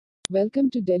Welcome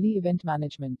to Delhi Event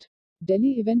Management.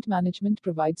 Delhi Event Management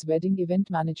provides wedding event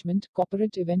management,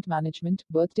 corporate event management,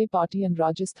 birthday party, and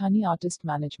Rajasthani artist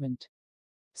management.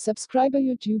 Subscribe our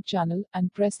YouTube channel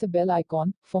and press the bell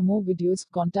icon. For more videos,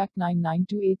 contact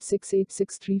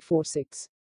 9928686346.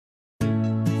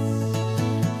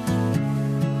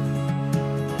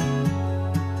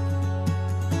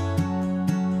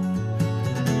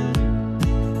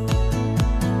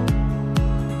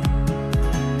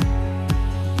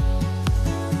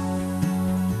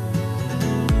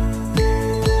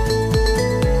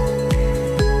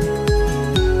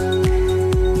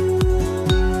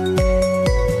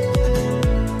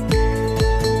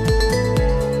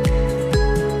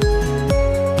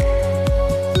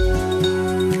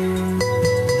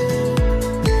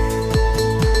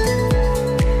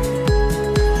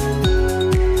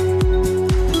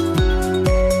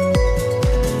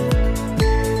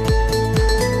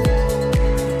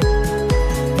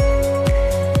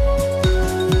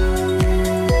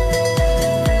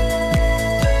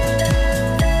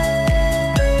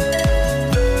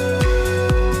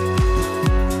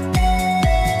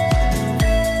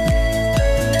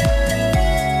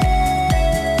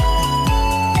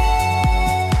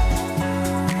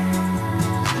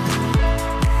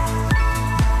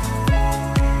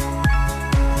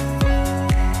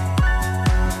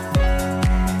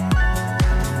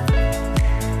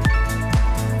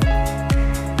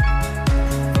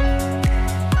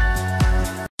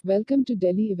 Welcome to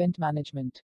Delhi Event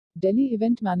Management. Delhi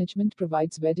Event Management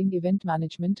provides wedding event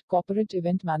management, corporate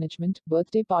event management,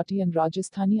 birthday party, and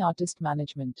Rajasthani artist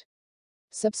management.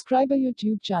 Subscribe our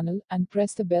YouTube channel and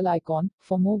press the bell icon.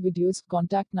 For more videos,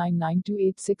 contact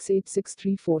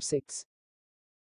 9928686346.